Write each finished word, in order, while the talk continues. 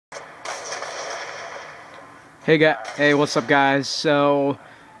Hey, what's up, guys? So,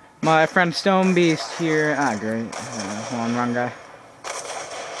 my friend Stone Beast here. Great. Hold on, wrong guy.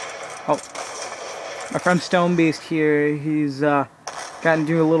 Oh, my friend Stone Beast here. He's gotten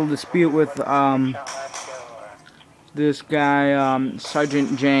into a little dispute with this guy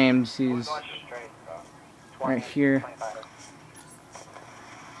Sergeant James. He's right here.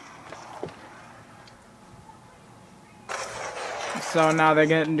 So now they're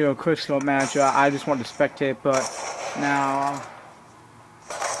getting into a quick scope match. I just want to spectate, but now.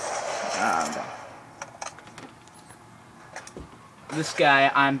 This guy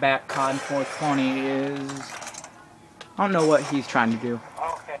I'm back COD 420 is... I don't know what he's trying to do.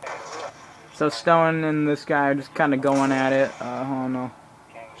 So Stone and this guy are just kind of going at it. I don't know.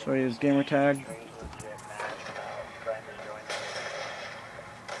 Show you his gamer tag.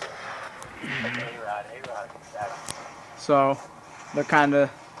 So they're kind of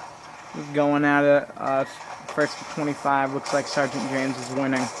just going at it. First to 25 looks like Sergeant James is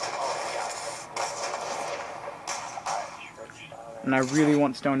winning. And I really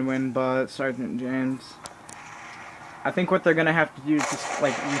want Stone to win, but Sergeant James... I think what they're gonna have to do is just,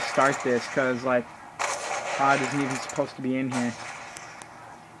 like, restart this, because, like, COD isn't even supposed to be in here.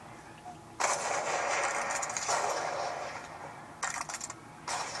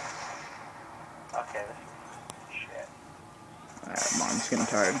 Okay, shit. Alright, come on, I'm just getting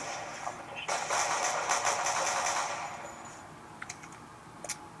tired.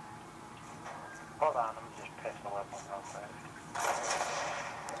 Hold on, let me just piss the weapon real quick.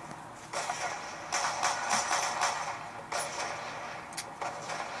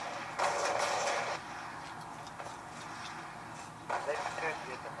 They could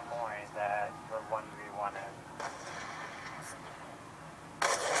get the point that you're 1v1 in.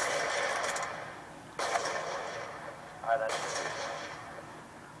 Alright, that's it.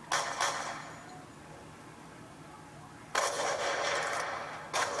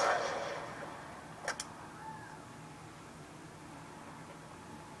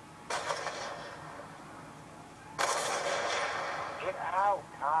 Get out,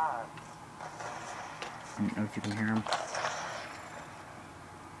 God. I don't know if you can hear him.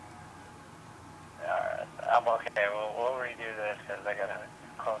 Alright, I'm okay. We'll redo this because I gotta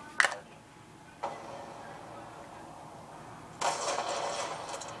close this.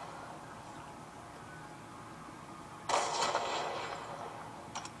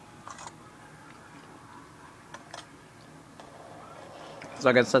 So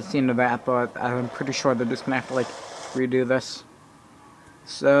I guess that's the end of that, but I'm pretty sure they're just gonna have to, like, redo this.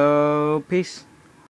 So, peace.